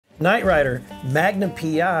Knight Rider, Magnum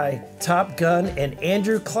PI, Top Gun, and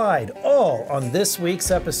Andrew Clyde, all on this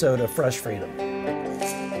week's episode of Fresh Freedom.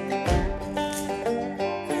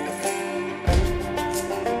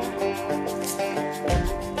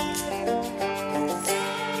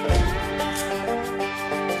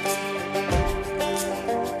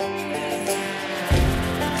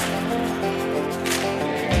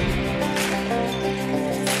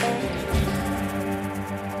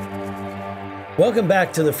 Welcome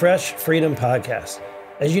back to the Fresh Freedom Podcast.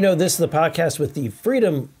 As you know, this is the podcast with the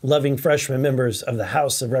freedom-loving freshman members of the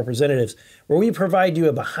House of Representatives, where we provide you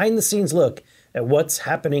a behind-the-scenes look at what's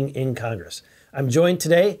happening in Congress. I'm joined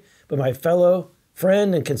today by my fellow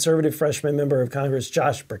friend and conservative freshman member of Congress,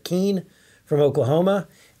 Josh Burkeen from Oklahoma,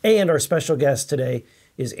 and our special guest today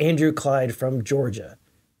is Andrew Clyde from Georgia.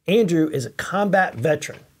 Andrew is a combat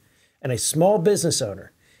veteran and a small business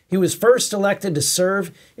owner. He was first elected to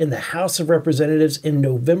serve in the House of Representatives in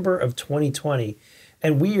November of 2020,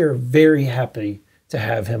 and we are very happy to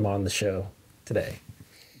have him on the show today.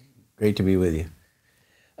 Great to be with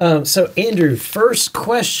you. So, Andrew, first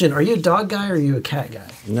question, are you a dog guy or are you a cat guy?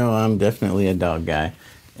 No, I'm definitely a dog guy,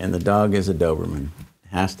 and the dog is a Doberman. It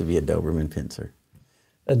has to be a Doberman Pinscher.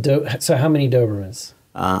 So how many Dobermans?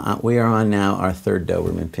 We are on now our third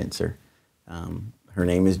Doberman Pinscher. Her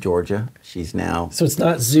name is Georgia. She's now... So it's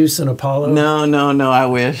not Zeus and Apollo? No, I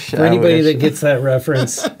wish. For anybody that gets that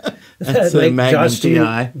reference. That's a Magnum Josh, do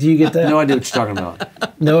you get that? No idea what you're talking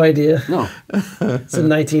about. No idea? No. It's a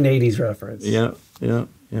 1980s reference. Yep.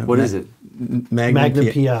 What is it?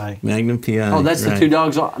 Magnum PI. Magnum PI. Oh, that's right. the two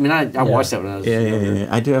dogs. I mean, I watched that when I was Yeah.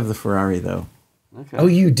 I do have the Ferrari, though. Okay. Oh,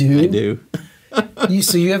 you do? I do.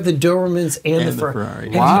 So you have the Dobermans and the Ferrari.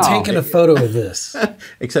 Have Wow. you taken a photo of this?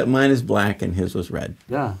 Except mine is black and his was red.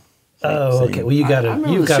 Yeah. Oh, okay. Well, you've got the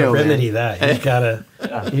to show, remedy that.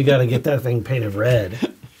 You got to get that thing painted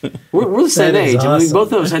red. We're the same That is age. I mean, awesome.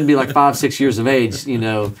 both of us had to be like 5-6 years of age,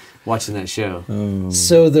 watching that show.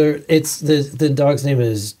 So the dog's name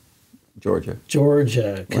is Georgia.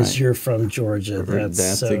 Georgia, because Right. you're from Georgia.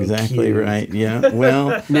 That's so exactly cute. right. Yeah.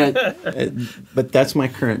 Well, Now, but that's my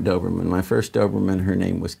current Doberman. My first Doberman, her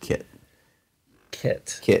name was Kit.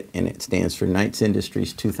 Kit. And it stands for Knights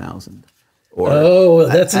Industries 2000. Oh,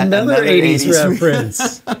 that's another 80s 80s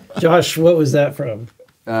reference. Josh, what was that from?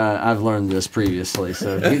 I've learned this previously,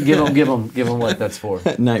 so give them what that's for.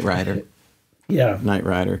 Knight Rider. Yeah. Knight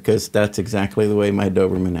Rider, because that's exactly the way my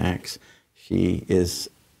Doberman acts. She is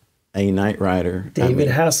a Knight Rider. David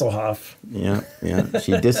Hasselhoff. Yeah.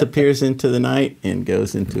 She disappears into the night and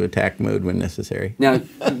goes into attack mode when necessary. Now,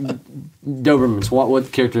 Dobermans,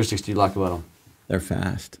 what characteristics do you like about them? They're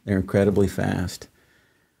fast. They're incredibly fast.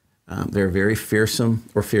 They're very fearsome,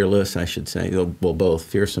 or fearless, I should say. Well, both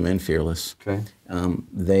fearsome and fearless. Okay.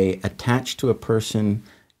 They attach to a person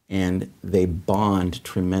and they bond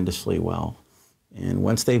tremendously well. And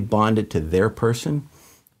once they've bonded to their person,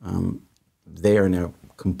 they are now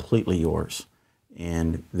completely yours.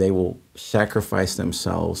 And they will sacrifice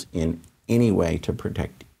themselves in any way to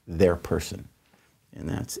protect their person. And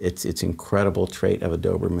it's incredible trait of a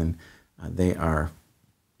Doberman. They are,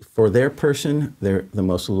 for their person, they're the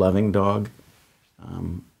most loving dog.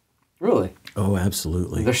 Really? Oh,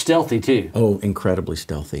 absolutely. They're stealthy too. Oh, incredibly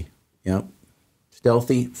stealthy. Yep.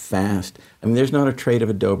 Stealthy, fast. I mean, there's not a trait of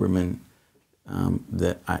a Doberman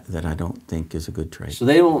that I don't think is a good trait. So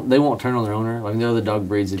they won't turn on their owner. Like the other dog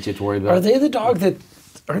breeds that you have to worry about. Aren't they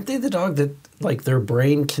the dog that like their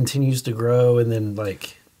brain continues to grow and then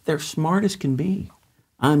like They're smart as can be.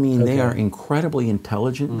 I mean, Okay. they are incredibly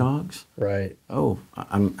intelligent dogs. right? Oh,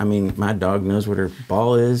 I mean, my dog knows what her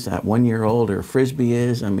ball is at 1 year old, or frisbee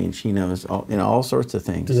is. I mean, she knows all sorts of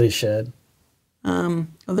things. Do they shed?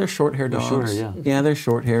 They're short hair dogs. short hair, yeah. Yeah, they're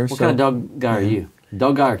short hair. What kind of dog guy are you?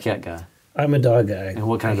 Dog guy or cat guy? I'm a dog guy. And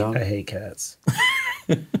what kind of dog? I hate cats.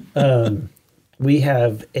 We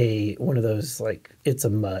have one of those, like, it's a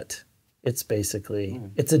mutt. It's basically,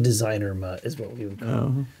 it's a designer mutt is what we would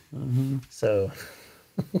call it. So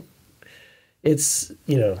it's,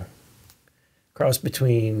 cross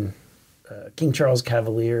between King Charles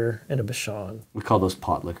Cavalier and a Bichon. We call those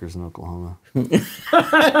pot lickers in Oklahoma. The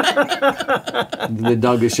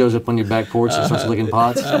dog that shows up on your back porch and starts licking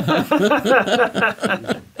pots.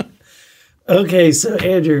 Okay, so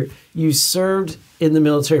Andrew, you served in the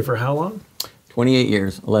military for how long? 28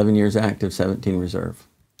 years, 11 years active, 17 reserve.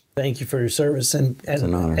 Thank you for your service. And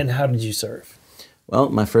an honor. And how did you serve? Well,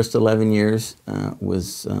 my first 11 years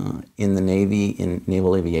was in the Navy in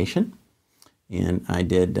naval aviation. And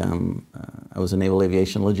I was a naval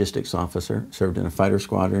aviation logistics officer, served in a fighter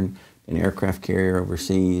squadron, an aircraft carrier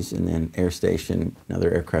overseas, and then air station,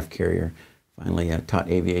 another aircraft carrier Finally, taught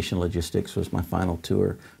aviation logistics was my final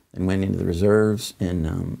tour, and went into the reserves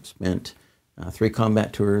and spent 3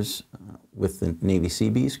 combat tours with the Navy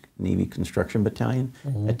Seabees, Navy Construction Battalion,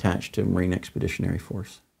 attached to Marine Expeditionary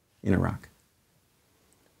Force in Iraq.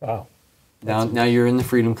 Wow. Now you're in the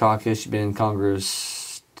Freedom Caucus. You've been in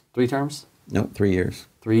Congress 3 terms? Nope, 3 years.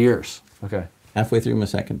 3 years. Okay. Halfway through my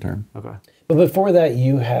 2nd term. Okay. But before that,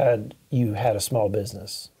 you had a small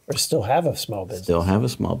business, or still have a small business. Still have a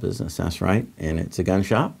small business, that's right. And it's a gun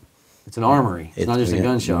shop. It's an armory. It's not just a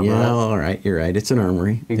gun shop, yeah, right? all right, you're right. It's an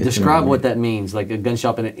armory. Describe what that means, like a gun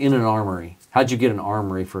shop in an armory. How'd you get an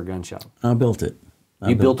armory for a gun shop? I built it.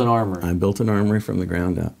 You built an armory? I built an armory from the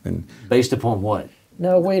ground up. And based upon what?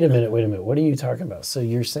 No, wait a minute. What are you talking about? So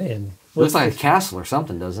you're saying... Looks like a castle or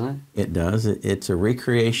something, doesn't it? It does. It's a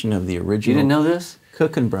recreation of the original... You didn't know this?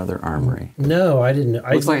 Cook and Brother Armory. No, I didn't know.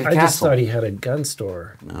 Looks like a I just castle. thought he had a gun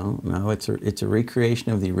store. No, it's a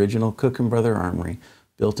recreation of the original Cook and Brother Armory,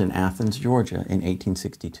 built in Athens, Georgia in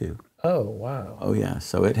 1862. Oh, wow. Oh, yeah.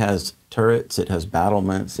 So it has turrets, it has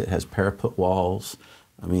battlements, it has parapet walls.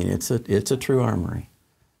 I mean, it's a true armory.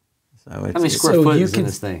 So How many square foot is in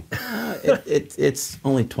this thing? It's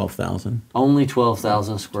only 12,000. Only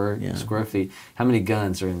 12,000 square feet. How many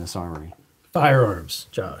guns are in this armory? Firearms,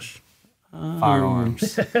 Josh.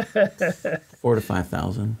 Firearms. 4,000 to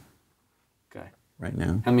 5,000 Okay. right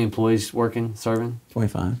now. How many employees working, serving?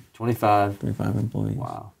 25. 25. 25 employees.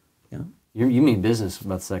 Wow. Yeah. You mean business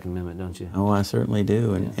about the Second Amendment, don't you? Oh, I certainly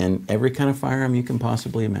do. And every kind of firearm you can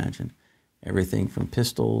possibly imagine. Everything from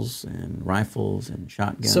pistols and rifles and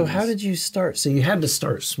shotguns. So how did you start? So you had to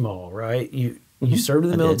start small, right? You served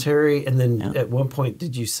in the military, and then at one point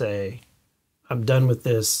did you say, "I'm done with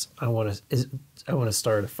this. I want to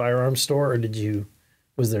start a firearm store," or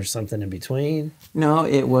was there something in between? No,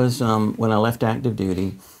 it was when I left active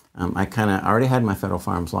duty. I already had my federal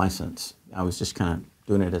firearms license. I was just kind of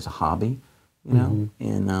doing it as a hobby, you know.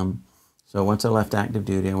 And so once I left active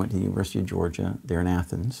duty, I went to the University of Georgia there in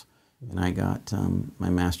Athens. And I got my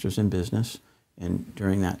master's in business, and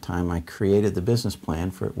during that time I created the business plan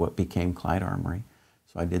for what became Clyde Armory.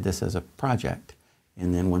 So I did this as a project,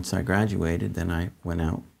 and then once I graduated, then I went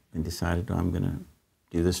out and decided, I'm going to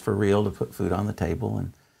do this for real, to put food on the table,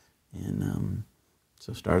 and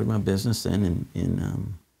so started my business then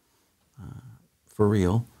for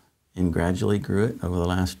real, and gradually grew it over the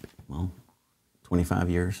last 25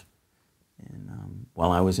 years. And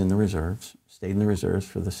while I was in the reserves, stayed in the reserves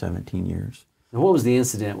for the 17 years. And what was the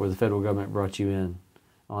incident where the federal government brought you in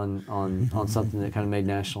on something that kind of made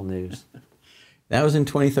national news? That was in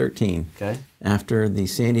 2013. Okay. After the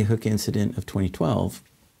Sandy Hook incident of 2012,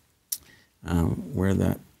 where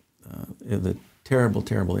the terrible,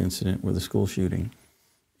 terrible incident with the school shooting.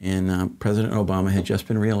 And President Obama had just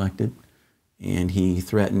been reelected, and he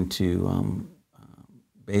threatened to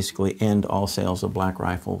basically end all sales of black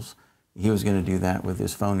rifles. He was going to do that with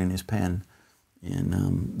his phone and his pen.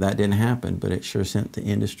 And that didn't happen, but it sure sent the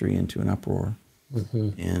industry into an uproar.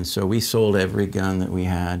 And so we sold every gun that we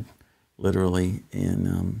had, literally,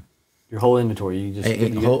 in your whole inventory. You just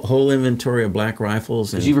whole inventory of black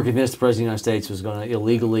rifles. Because you were convinced the President of the United States was going to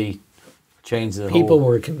illegally change the People whole...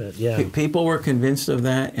 were convinced, yeah. People were convinced of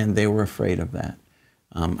that, and they were afraid of that.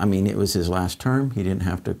 I mean, it was his last term. He didn't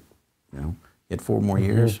have to, he had 4 more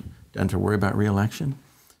years, done to worry about re-election.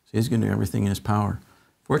 So he's going to do everything in his power.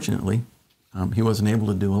 Fortunately, he wasn't able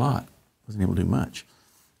to do a lot. Wasn't able to do much.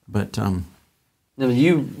 But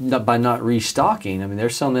by not restocking, I mean,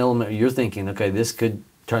 there's some element you're thinking, okay, this could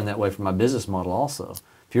turn that way for my business model also.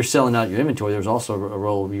 If you're selling out your inventory, there's also a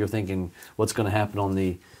role where you're thinking what's going to happen on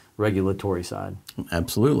the regulatory side.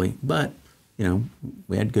 Absolutely. But,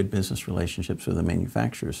 we had good business relationships with the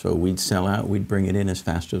manufacturers. So we'd sell out, we'd bring it in as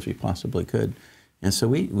fast as we possibly could. And so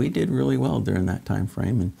we did really well during that time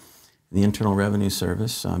frame. And the Internal Revenue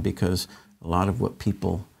Service, because a lot of what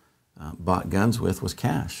people bought guns with was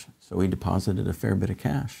cash. So we deposited a fair bit of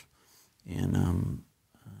cash. And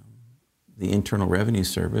the Internal Revenue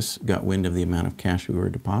Service got wind of the amount of cash we were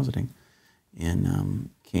depositing,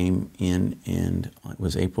 and came in, and it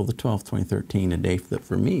was April the 12th, 2013, a day that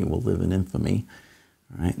for me will live in infamy.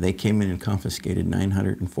 All right? They came in and confiscated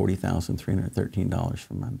 $940,313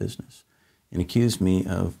 from my business and accused me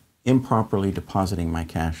of improperly depositing my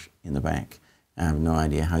cash in the bank. I have no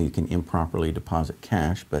idea how you can improperly deposit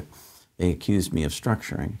cash, but they accused me of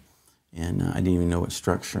structuring, and I didn't even know what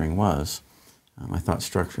structuring was. I thought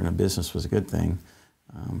structuring a business was a good thing,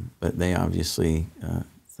 but they obviously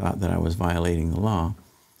thought that I was violating the law.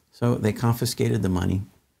 So they confiscated the money.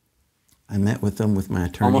 I met with them with my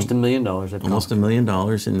attorney. Almost $1 million. Almost $1 million,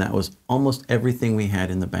 and that was almost everything we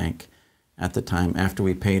had in the bank at the time after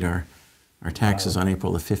we paid our our taxes on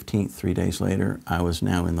April the 15th, 3 days later, I was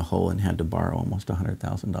now in the hole and had to borrow almost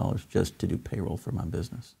 $100,000 just to do payroll for my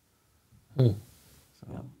business. So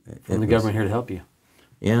and the government here to help you.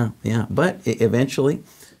 Yeah, yeah. But eventually,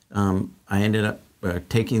 I ended up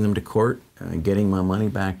taking them to court, getting my money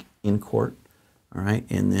back in court. All right,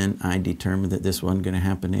 and then I determined that this wasn't going to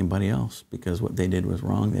happen to anybody else because what they did was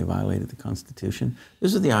wrong. They violated the Constitution.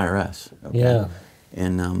 This is the IRS. Okay? Yeah.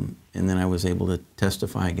 And then I was able to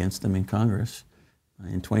testify against them in Congress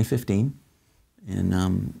in 2015.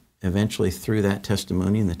 And eventually, through that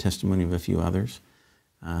testimony and the testimony of a few others,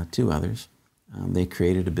 two others, they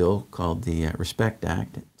created a bill called the RESPECT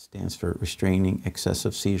Act. It stands for Restraining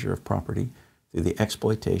Excessive Seizure of Property through the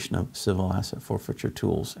Exploitation of Civil Asset Forfeiture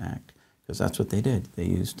Tools Act. Because that's what they did. They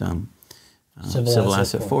used civil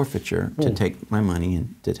asset forfeiture to take my money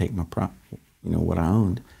and to take my what I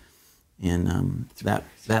owned. And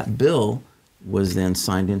that bill was then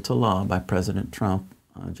signed into law by President Trump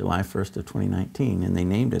July 1st of 2019, and they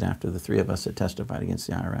named it after the three of us that testified against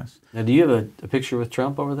the IRS. Now, do you have a picture with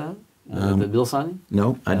Trump over that? The bill signing?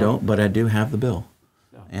 No, I don't, but I do have the bill,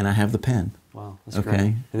 and I have the pen. Wow, that's great.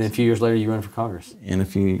 And then a few years later, you run for Congress. And a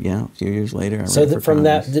few years later, I ran for Congress. From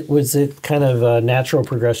that, was it kind of a natural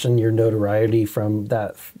progression, your notoriety from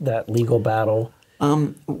that legal battle?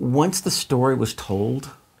 Once the story was told,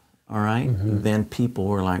 all right, then people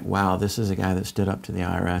were like, wow, this is a guy that stood up to the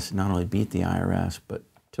IRS and not only beat the IRS, but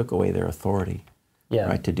took away their authority,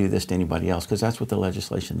 right, to do this to anybody else, because that's what the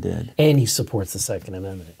legislation did. And he supports the Second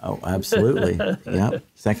Amendment. Oh, absolutely. Yep.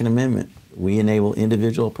 Second Amendment. We enable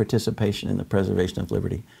individual participation in the preservation of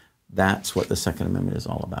liberty. That's what the Second Amendment is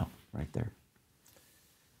all about, right there.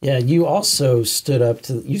 Yeah, you also stood up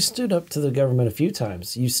to the government a few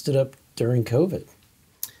times. You stood up during COVID,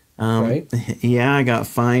 right? Yeah, I got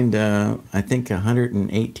fined, I think,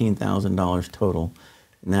 $118,000 total,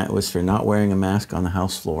 and that was for not wearing a mask on the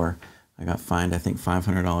House floor. I got fined, I think,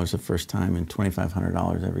 $500 the first time and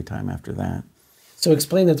 $2,500 every time after that. So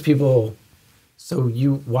explain that to people. So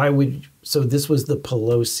this was the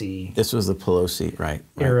Pelosi. This was the Pelosi, right.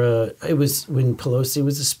 Era. It was when Pelosi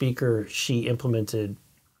was the speaker, she implemented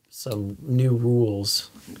some new rules,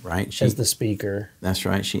 right, as the speaker. That's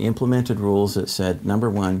right. She implemented rules that said, number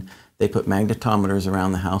one, they put magnetometers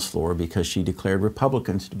around the House floor because she declared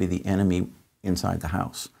Republicans to be the enemy inside the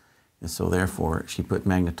House. And so therefore, she put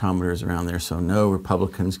magnetometers around there so no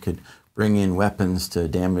Republicans could bring in weapons to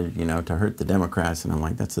damage, to hurt the Democrats. And I'm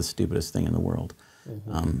like, that's the stupidest thing in the world.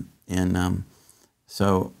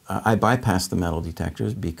 So I bypassed the metal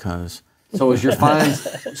detectors because... So was your fines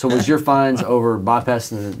over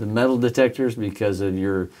bypassing the metal detectors because of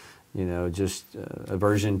your, just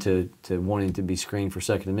aversion to wanting to be screened for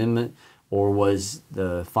Second Amendment, or was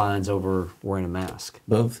the fines over wearing a mask?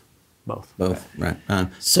 Both. Both. Right.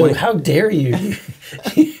 So how dare you?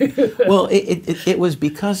 Well, it was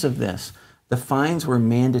because of this. The fines were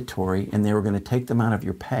mandatory, and they were going to take them out of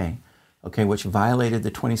your pay, okay, which violated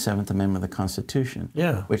the 27th Amendment of the Constitution,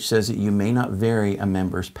 which says that you may not vary a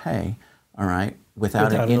member's pay, all right,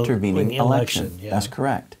 without an intervening election. That's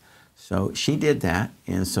correct. So she did that,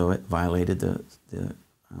 and so it violated the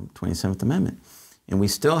 27th Amendment. And we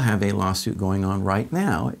still have a lawsuit going on right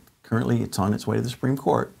now. Currently, it's on its way to the Supreme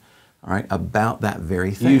Court. All right, about that very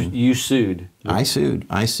thing. You sued. I sued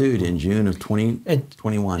in June of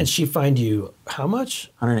 2021. And she fined you how much?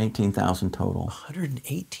 $118,000 total.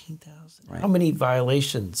 $118,000. Right. How many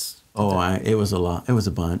violations? It was a lot. It was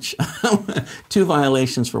a bunch. 2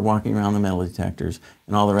 violations for walking around the metal detectors,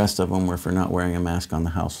 and all the rest of them were for not wearing a mask on the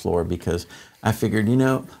House floor because I figured,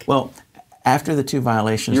 after the 2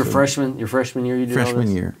 violations. Your freshman year, you did all this?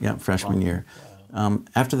 Freshman year, yeah, freshman year.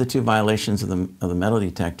 After the 2 violations of the metal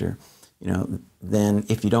detector, then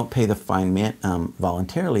if you don't pay the fine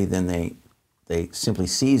voluntarily, then they simply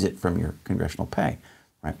seize it from your congressional pay,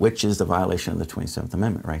 right? Which is the violation of the 27th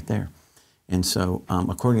Amendment right there. And so,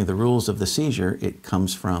 according to the rules of the seizure, it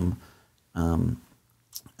comes from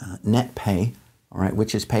net pay, all right,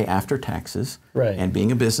 which is pay after taxes. Right. And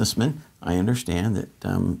being a businessman, I understand that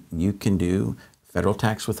you can do federal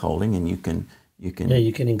tax withholding, and you can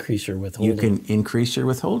increase your withholding. You can increase your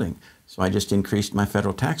withholding. So I just increased my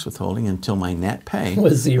federal tax withholding until my net pay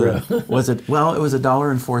was zero. It was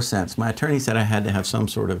 $1.04. My attorney said I had to have some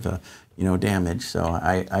sort of damage, so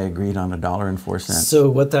I agreed on $1.04. So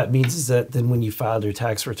what that means is that then when you filed your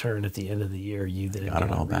tax return at the end of the year, you then got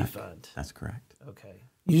it all back. That's correct. Okay.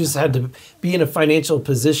 You just had to be in a financial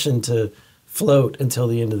position to float until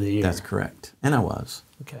the end of the year. That's correct, and I was.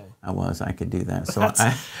 Okay. I could do that. So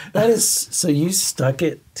so you stuck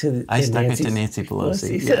it to Nancy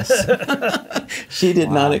Pelosi. Yes. She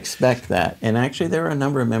did not expect that. And actually there were a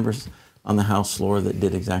number of members on the House floor that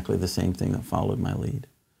did exactly the same thing, that followed my lead.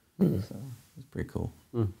 So it's pretty cool.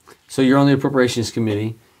 So you're on the Appropriations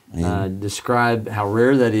Committee. Describe how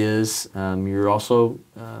rare that is. You're also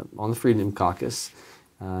on the Freedom Caucus,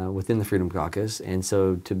 within the Freedom Caucus. And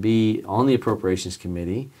so to be on the Appropriations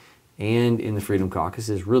Committee and in the Freedom Caucus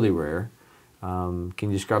is really rare. Can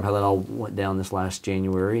you describe how that all went down this last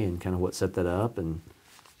January and kind of what set that up? And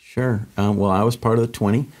Sure. Well, I was part of the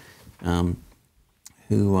 20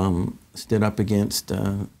 who stood up against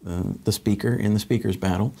the Speaker in the Speaker's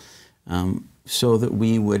battle, so that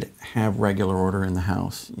we would have regular order in the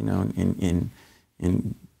House. You know,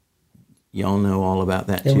 and y'all know all about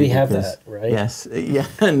that. And too, we have that, right? Yes. Yeah.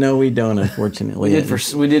 No, we don't. Unfortunately,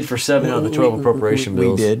 we did for 7 out of the 12 appropriation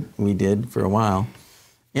bills. We did for a while,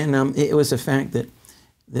 and it was a fact that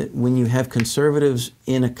when you have conservatives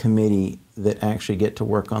in a committee that actually get to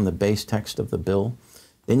work on the base text of the bill,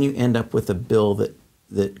 then you end up with a bill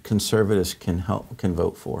that conservatives can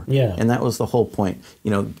vote for. Yeah. And that was the whole point.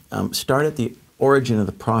 You know, start at the origin of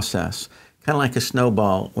the process, kind of like a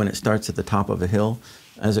snowball when it starts at the top of a hill.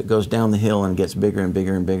 As it goes down the hill and gets bigger and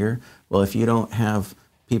bigger and bigger, well, if you don't have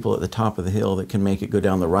people at the top of the hill that can make it go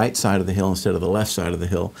down the right side of the hill instead of the left side of the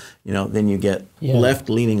hill, you know, then you get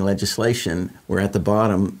left-leaning legislation where at the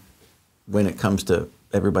bottom, when it comes to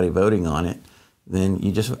everybody voting on it, then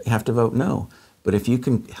you just have to vote no. But if you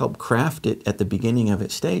can help craft it at the beginning of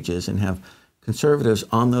its stages and have conservatives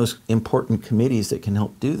on those important committees that can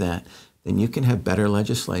help do that, then you can have better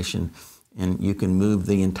legislation and you can move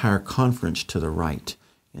the entire conference to the right.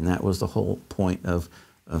 And that was the whole point of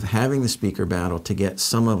having the Speaker battle, to get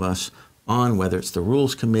some of us on, whether it's the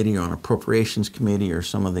Rules Committee or on Appropriations Committee or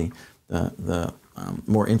some of the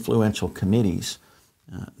more influential committees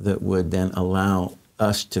that would then allow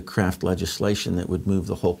us to craft legislation that would move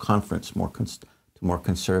the whole conference to more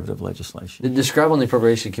conservative legislation. Describe on the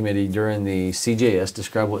Appropriation Committee during the CJS,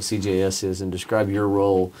 describe what CJS is and describe your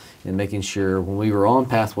role in making sure when we were on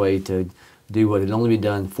pathway to do what had only been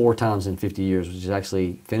done 4 times in 50 years, which is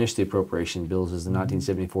actually finish the appropriation bills as the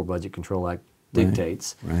 1974 Budget Control Act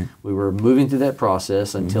dictates. Right. We were moving through that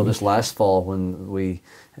process until this last fall when we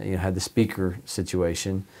had the Speaker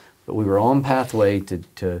situation. But we were on pathway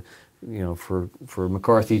to for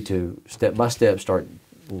McCarthy to step by step start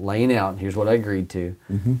laying out, here's what I agreed to.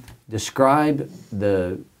 Describe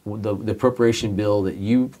the appropriation bill that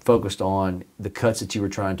you focused on, the cuts that you were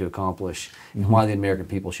trying to accomplish, and why the American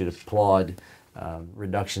people should applaud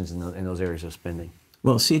reductions in those areas of spending.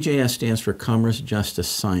 Well, CJS stands for Commerce, Justice,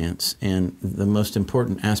 Science, and the most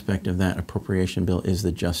important aspect of that appropriation bill is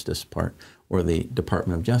the justice part, or the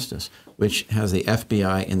Department of Justice, which has the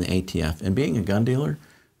FBI and the ATF. And being a gun dealer,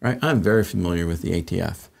 right, I'm very familiar with the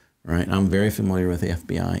ATF. Right, I'm very familiar with the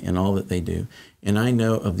FBI and all that they do, and I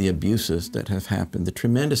know of the abuses that have happened, the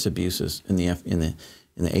tremendous abuses in the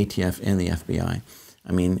ATF and the FBI.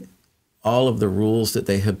 I mean, all of the rules that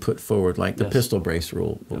they have put forward, like the pistol brace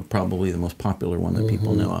rule, probably the most popular one that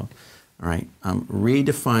people know of. All right,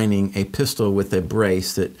 redefining a pistol with a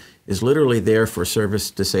brace that is literally there for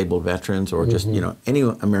service-disabled veterans or just any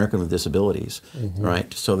American with disabilities,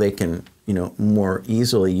 right? So they can more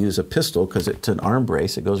easily use a pistol because it's an arm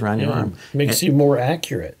brace. It goes around your arm. Makes you more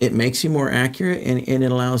accurate. It makes you more accurate, and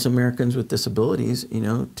it allows Americans with disabilities,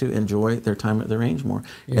 to enjoy their time at the range more.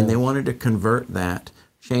 And they wanted to convert that,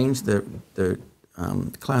 change the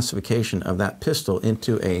classification of that pistol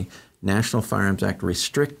into a National Firearms Act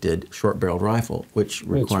restricted short-barreled rifle, which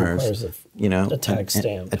requires a tax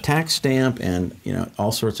stamp. A tax stamp, and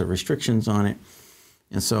all sorts of restrictions on it.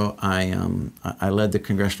 And so I led the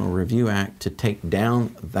Congressional Review Act to take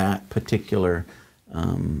down that particular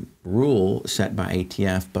rule set by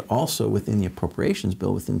ATF, but also within the appropriations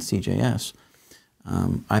bill within CJS.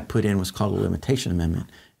 I put in what's called a limitation amendment.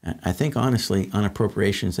 I think honestly on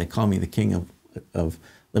appropriations they call me the king of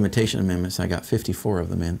limitation amendments. I got 54 of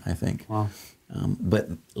them in, I think. Wow. But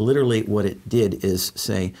literally what it did is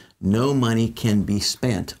say no money can be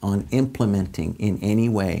spent on implementing in any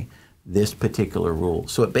way this particular rule.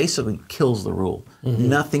 So it basically kills the rule.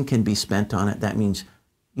 Nothing can be spent on it. That means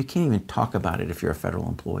you can't even talk about it if you're a federal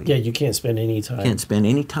employee. Yeah, you can't spend any time. Can't spend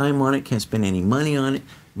any time on it, can't spend any money on it,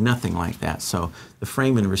 nothing like that. So the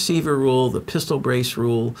frame and receiver rule, the pistol brace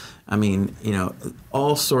rule, I mean,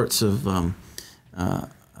 all sorts of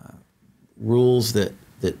rules that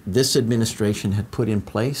this administration had put in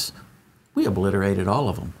place, we obliterated all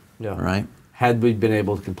of them. Yeah. Right? Had we been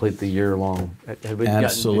able to complete the year-long, had we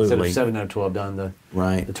Absolutely. gotten, instead of 7 out of 12 done,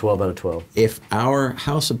 the 12 out of 12. If our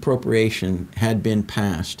House appropriation had been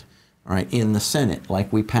passed, all right, in the Senate,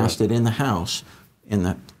 like we passed it in the House, and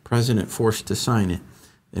the president forced to sign it,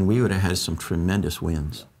 then we would have had some tremendous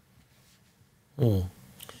wins.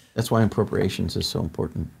 That's why appropriations is so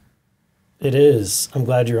important. It is. I'm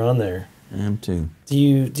glad you're on there. I am too.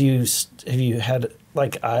 Have you had,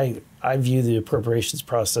 like, I view the appropriations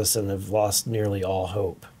process and have lost nearly all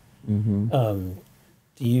hope. Do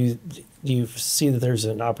you see that there's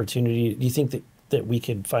an opportunity? Do you think that we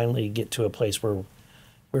could finally get to a place where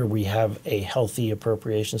we have a healthy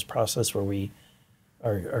appropriations process where we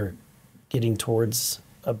are getting towards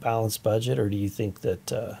a balanced budget, or do you think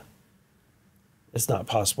that it's not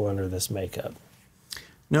possible under this makeup?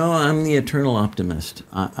 No, I'm the eternal optimist.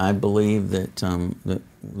 I believe that, that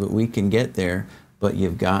we can get there, but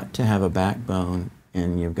you've got to have a backbone,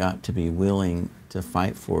 and you've got to be willing to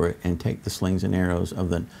fight for it and take the slings and arrows of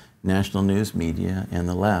the national news media and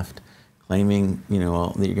the left, claiming, that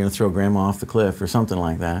you're going to throw grandma off the cliff or something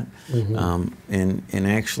like that, and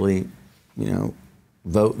actually,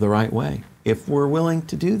 vote the right way. If we're willing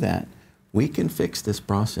to do that, we can fix this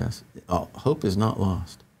process. Hope is not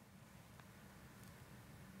lost.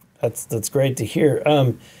 That's great to hear.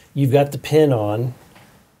 You've got the pin on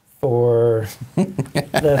for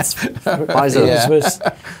that's FISA. Yeah.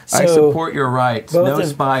 I support your rights. No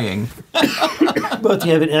spying. Both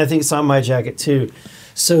you have it, and I think it's on my jacket too.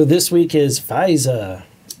 So this week is FISA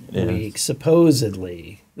week.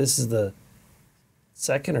 Supposedly, this is the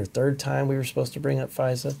second or third time we were supposed to bring up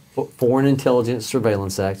FISA. Foreign Intelligence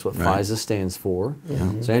Surveillance Act, what FISA stands for.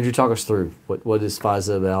 So Andrew, talk us through what is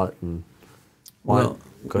FISA about and why. Well,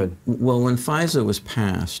 go ahead. Well, when FISA was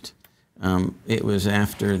passed, it was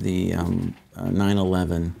after the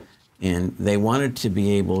 9/11, and they wanted to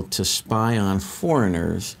be able to spy on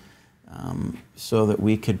foreigners so that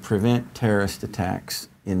we could prevent terrorist attacks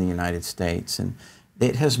in the United States. And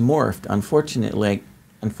it has morphed, unfortunately,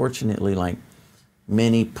 like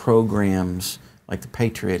many programs like the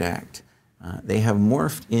Patriot Act. They have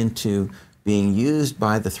morphed into being used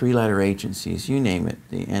by the three-letter agencies, you name it,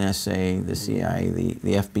 the NSA, the CIA,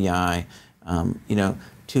 the FBI,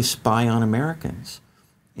 to spy on Americans.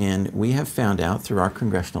 And we have found out through our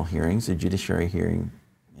congressional hearings, the judiciary hearing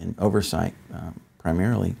and oversight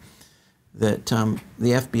primarily, that the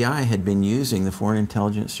FBI had been using the Foreign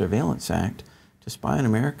Intelligence Surveillance Act to spy on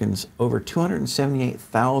Americans over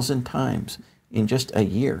 278,000 times in just a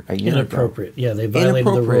year Inappropriate. ago. Yeah, they violated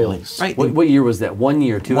the rules. Right. What year was that? 1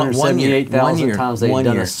 year, 278,000 times they've done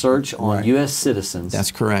year. a search on U.S. citizens.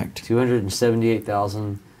 That's correct.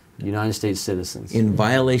 278,000 United States citizens. In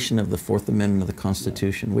violation of the Fourth Amendment of the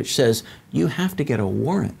Constitution, which says you have to get a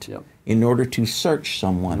warrant in order to search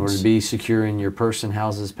someone. In order to be secure in your person,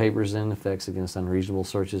 houses, papers, and effects against unreasonable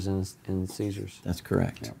searches and seizures. That's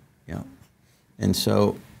correct. Yeah. And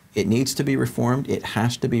so it needs to be reformed. It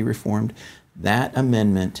has to be reformed. That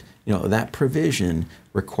amendment, that provision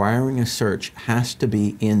requiring a search has to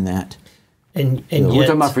be in that. And we're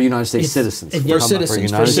talking about for United States citizens. For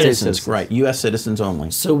citizens, right, U.S. citizens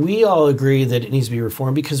only. So we all agree that it needs to be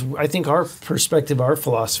reformed because I think our perspective, our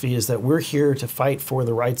philosophy is that we're here to fight for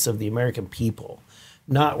the rights of the American people.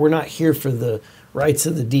 We're not here for the rights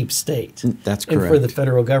of the deep state. That's correct. And for the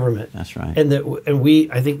federal government. That's right.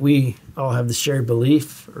 I think we all have the shared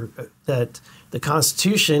belief that the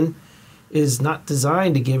Constitution is not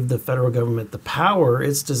designed to give the federal government the power.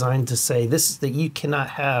 It's designed to say that you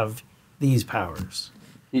cannot have these powers.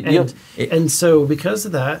 And so because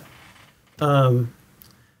of that,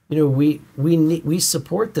 we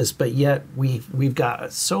support this, but yet we've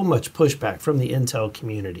got so much pushback from the intel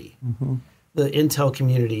community. The intel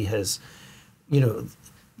community has,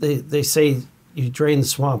 they say you drain the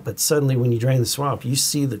swamp, but suddenly when you drain the swamp, you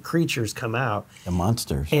see the creatures come out. The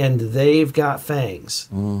monsters. And they've got fangs.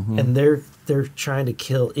 And they're trying to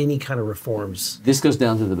kill any kind of reforms. This goes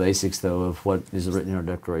down to the basics, though, of what is written in our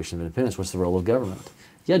Declaration of Independence. What's the role of government?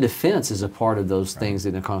 Yeah, defense is a part of those things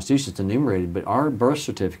in the Constitution. It's enumerated, but our birth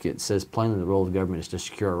certificate says plainly the role of government is to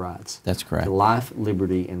secure our rights. That's correct. To life,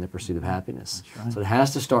 liberty, and the pursuit of happiness. That's right. So it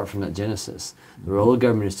has to start from that genesis. The role of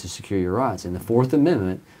government is to secure your rights. In the Fourth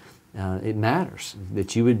Amendment, it matters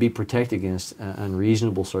that you would be protected against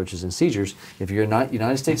unreasonable searches and seizures if you're not a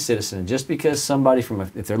United States citizen. And just because somebody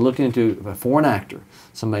if they're looking into a foreign actor,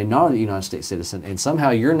 somebody not a United States citizen, and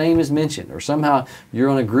somehow your name is mentioned, or somehow you're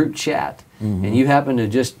on a group chat, and you happen to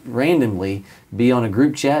just randomly be on a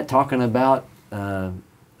group chat talking about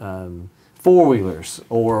four-wheelers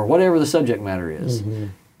or whatever the subject matter is,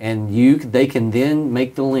 and they can then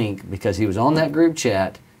make the link because he was on that group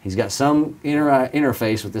chat. He's got some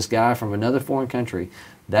interface with this guy from another foreign country.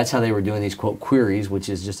 That's how they were doing these, quote, queries, which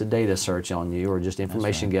is just a data search on you or just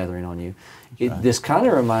information gathering on you. This kind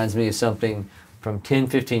of reminds me of something from 10,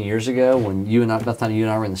 15 years ago when by the time you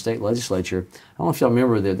and I were in the state legislature. I don't know if y'all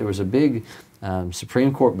remember that there was a big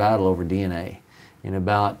Supreme Court battle over DNA, and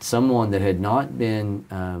about someone that had not been,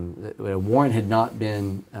 a warrant had not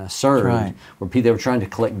been served, Right. where they were trying to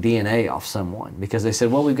collect DNA off someone because they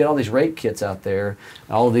said, well, we've got all these rape kits out there,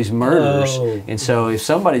 all of these murders, Oh. and so if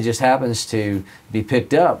somebody just happens to be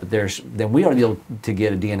picked up, then we ought to be able to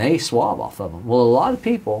get a DNA swab off of them. Well, a lot of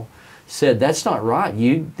people said that's not right.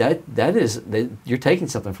 You're taking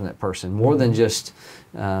something from that person more than just,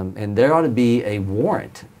 and there ought to be a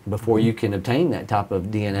warrant before you can obtain that type of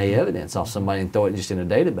DNA evidence off somebody and throw it just in a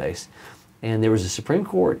database. And there was a Supreme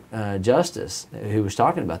Court justice who was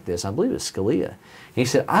talking about this. I believe it was Scalia. He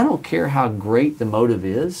said, I don't care how great the motive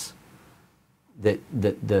is, that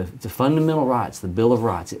the fundamental rights, the Bill of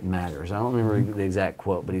Rights, it matters. I don't remember the exact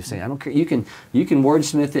quote, but he was saying, I don't care. You can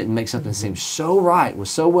wordsmith it and make something seem so right, with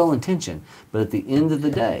so well intentioned, but at the end of the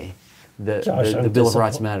day, Josh, the Bill of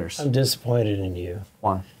Rights matters. I'm disappointed in you.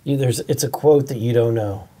 Why? It's a quote that you don't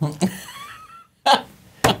know.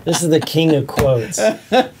 This is the king of quotes.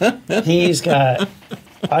 He's got,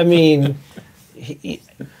 I mean, he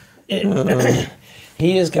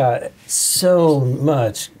has got so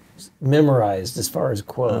much memorized as far as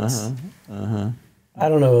quotes. I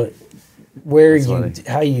don't know where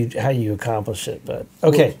how you accomplish it, but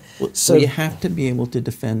okay. So you have to be able to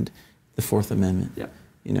defend the Fourth Amendment. Yeah.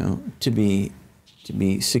 You know, to be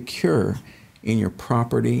secure in your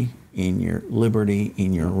property, in your liberty,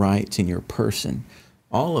 in your rights, in your person,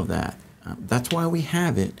 all of that. That's why we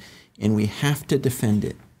have it, and we have to defend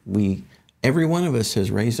it. Every one of us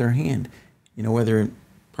has raised our hand. You know, whether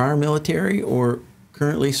prior military or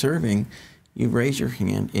currently serving, you've raised your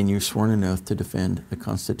hand and you've sworn an oath to defend the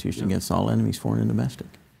Constitution against all enemies, foreign and domestic.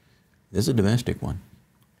 This is a domestic one.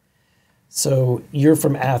 So you're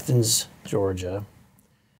from Athens, Georgia.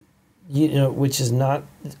 You know, which is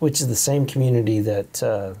the same community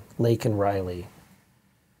that Lake and Riley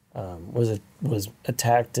was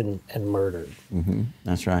attacked and murdered. Mm-hmm.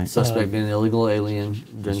 That's right. Suspect being an illegal alien.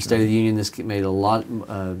 During the State of the Union, this made a lot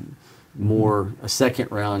more, a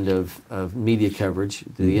second round of media coverage.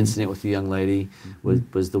 The incident with the young lady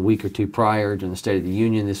was the week or two prior. During the State of the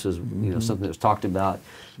Union, this was something that was talked about.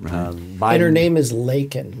 Right. Biden, And her name is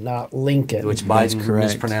Laken, not Lincoln. which Biden correct.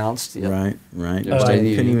 mispronounced. Yep. Right. Yeah, Couldn't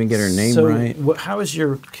even get her name so right. how is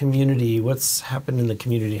your community? What's happened in the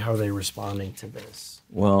community? How are they responding to this?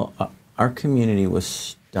 Well, our community was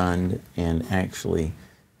stunned and actually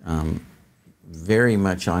very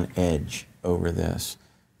much on edge over this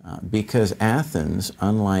because Athens,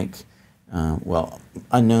 unlike,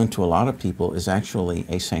 unknown to a lot of people, is actually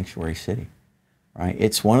a sanctuary city, right?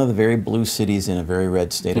 It's one of the very blue cities in a very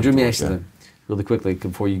red state of Let me Georgia. ask you something really quickly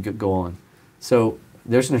before you go on. So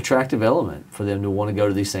there's an attractive element for them to want to go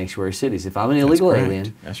to these sanctuary cities. If I'm an illegal correct.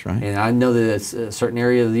 alien, That's right. and I know that it's a certain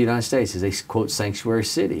area of the United States is a quote sanctuary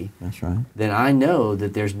city, That's right. then I know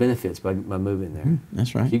that there's benefits by moving there.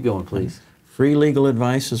 That's right. Keep going, please. Free legal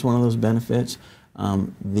advice is one of those benefits.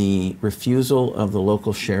 The refusal of the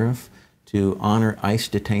local sheriff to honor ICE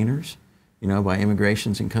detainers, by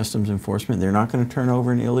Immigrations and Customs Enforcement. They're not going to turn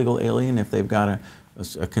over an illegal alien if they've got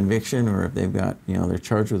a conviction or if they've got, they're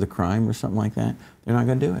charged with a crime or something like that. They're not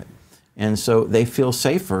going to do it. And so they feel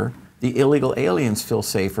safer, the illegal aliens feel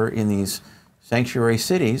safer in these sanctuary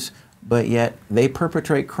cities, but yet they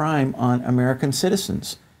perpetrate crime on American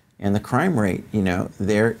citizens. And the crime rate,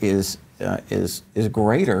 there is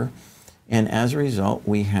greater. And as a result,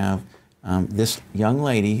 we have this young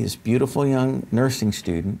lady, this beautiful young nursing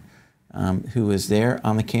student, who was there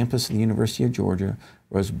on the campus of the University of Georgia,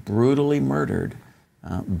 was brutally murdered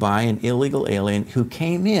by an illegal alien who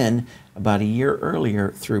came in about a year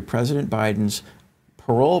earlier through President Biden's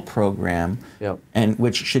parole program, and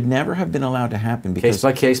which should never have been allowed to happen. Because case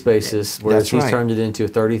by case basis, whereas he's turned it into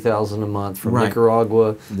 $30,000 a month from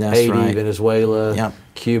Nicaragua, Haiti, Venezuela,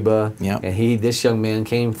 Cuba, and this young man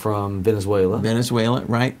came from Venezuela.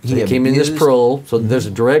 Right? So he came in this parole, so there's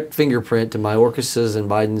a direct fingerprint to Mayorkas's and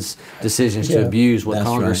Biden's decisions to abuse what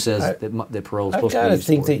Congress says that parole is supposed to be used for. I've got to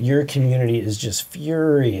think that your community is just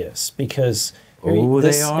furious because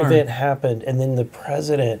this event happened, and then the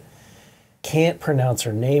president can't pronounce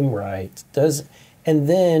her name right, and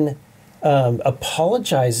then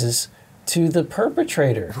apologizes to the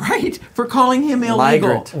perpetrator. Right, for calling him illegal.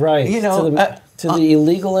 Migrant. Right, to the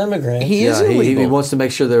illegal immigrant. He is illegal. He wants to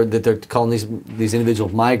make sure that they're calling these individual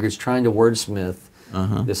migrants, trying to wordsmith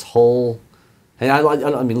this whole. And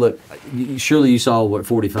I mean, look, surely you saw what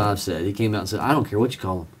 45 said. He came out and said, I don't care what you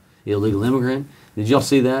call him, illegal immigrant. Did y'all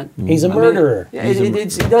see that? He's a murderer.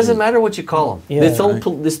 It doesn't matter what you call him. Yeah, this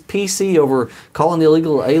PC over calling the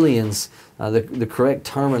illegal aliens the correct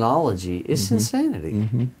terminology is insanity.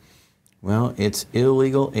 Well, it's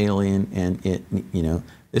illegal alien, and it, you know,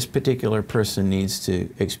 this particular person needs to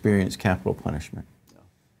experience capital punishment.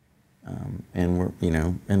 And we're, you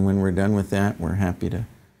know, and when we're done with that, we're happy to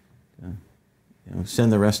you know,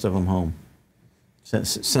 send the rest of them home.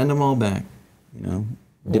 Send them all back. You know,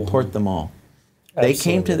 deport them all. Absolutely. They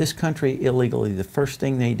came to this country illegally. The first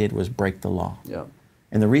thing they did was break the law. Yep.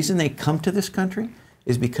 And the reason they come to this country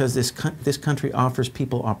is because this country offers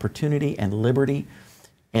people opportunity and liberty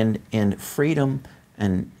and freedom,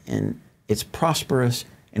 and it's prosperous.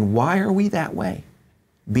 And why are we that way?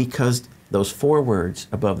 Because those 4 words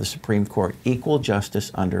above the Supreme Court: equal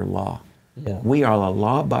justice under law. Yeah. We are a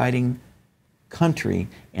law-abiding country,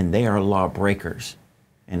 and they are lawbreakers.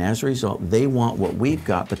 And as a result, they want what we've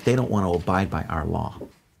got, but they don't want to abide by our law.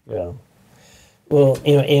 Yeah. Well,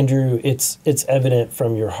 you know, Andrew, it's evident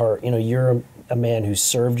from your heart. You know, you're a man who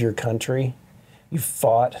served your country. You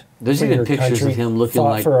fought. There's even pictures of him looking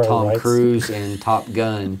like Tom Cruise in Top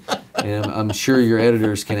Gun, and I'm sure your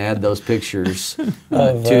editors can add those pictures to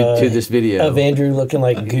this video of Andrew looking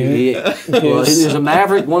like Goose. Well, there's a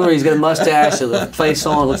Maverick one where he's got a mustache, the face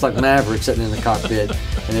on, looks like Maverick sitting in the cockpit,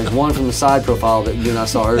 and there's one from the side profile that you and I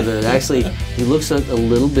saw earlier. Actually, he looks a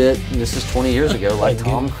little bit. This is 20 years ago, like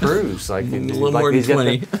Tom Cruise, like a little more than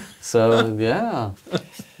 20. So yeah.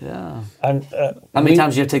 Yeah. How many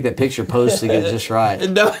times do you have to take that picture pose to get it just right?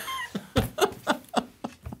 No.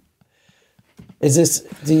 Is this?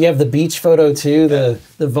 Do you have the beach photo too? The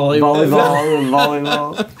volleyball.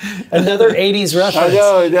 Another '80s reference. I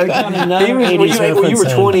know. You were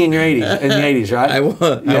 20 in your '80s, in the '80s, right? I was.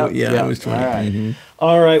 I was 20. All right.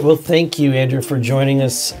 All right. Well, thank you, Andrew, for joining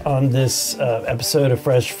us on this episode of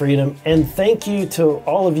Fresh Freedom, and thank you to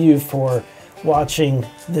all of you for watching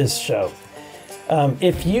this show.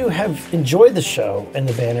 If you have enjoyed the show and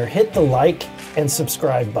the banner, hit the like and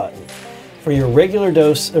subscribe button for your regular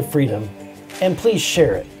dose of freedom, and please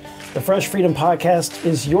share it. The Fresh Freedom Podcast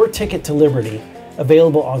is your ticket to liberty,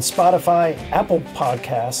 available on Spotify, Apple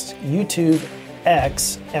Podcasts, YouTube,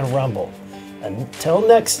 X, and Rumble. Until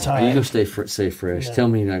next time. Are you going to stay fresh? No. Tell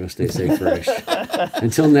me you're not going to stay fresh.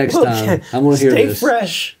 Until next time, I'm going to hear this. Stay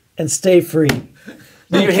fresh and stay free.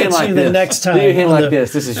 Do your hand like this. The next time. Do your hand like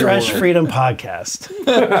this. This is your Fresh Freedom Podcast.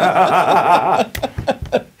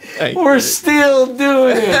 We're still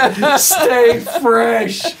doing it. Stay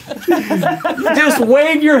fresh. Just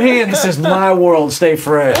wave your hand. This is my world. Stay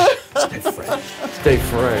fresh. Stay fresh. Stay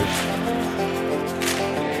fresh.